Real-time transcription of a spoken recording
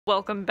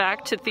Welcome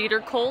back to Theater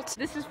Cult.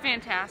 This is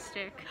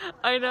fantastic.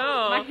 I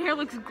know. My hair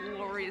looks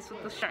glorious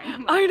with the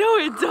shine. I know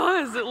it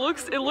does.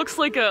 It looks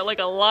like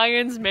a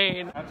lion's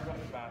mane.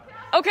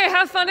 Okay,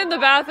 have fun in the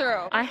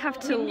bathroom. I have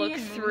to look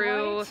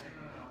through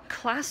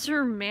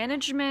classroom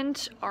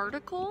management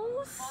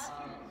articles.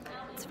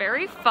 It's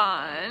very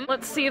fun.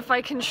 Let's see if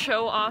I can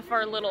show off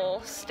our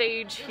little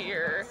stage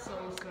here.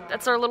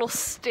 That's our little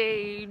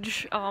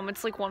stage.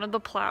 It's like one of the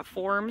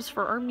platforms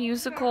for our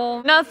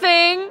musical.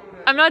 Nothing.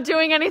 I'm not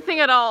doing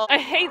anything at all. I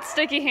hate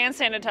sticky hand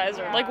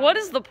sanitizer. Like, what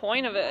is the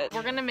point of it?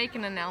 We're gonna make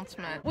an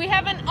announcement. We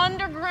have an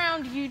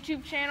underground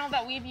YouTube channel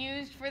that we've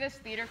used for this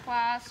theater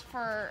class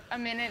for a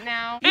minute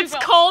now. It's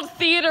called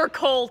Theater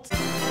Cult.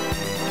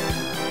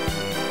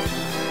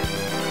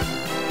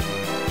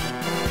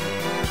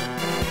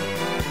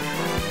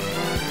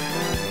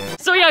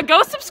 So yeah,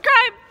 go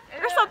subscribe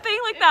or something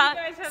like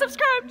that.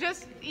 Subscribe.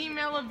 Just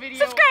email a video.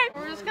 Subscribe.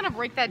 We're just gonna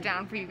break that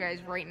down for you guys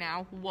right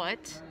now.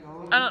 What?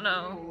 I don't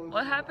know.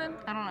 What happened?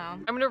 I don't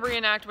know. I'm gonna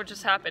reenact what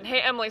just happened.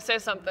 Hey Emily, say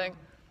something.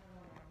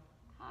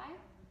 Hi.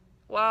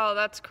 Wow,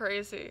 that's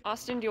crazy.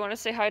 Austin, do you want to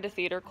say hi to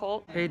Theater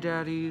Cult? Hey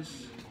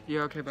daddies.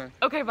 Yeah, okay, bye.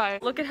 Okay, bye.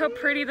 Look at how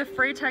pretty the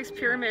Freytex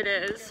pyramid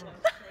is.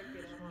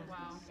 Wow.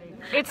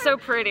 It's so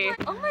pretty.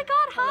 Oh my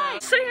god, hi.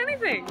 Say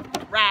anything.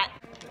 Rat.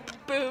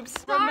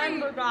 Boobs. Hi.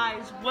 Remember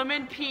guys,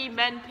 women pee,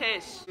 men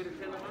piss.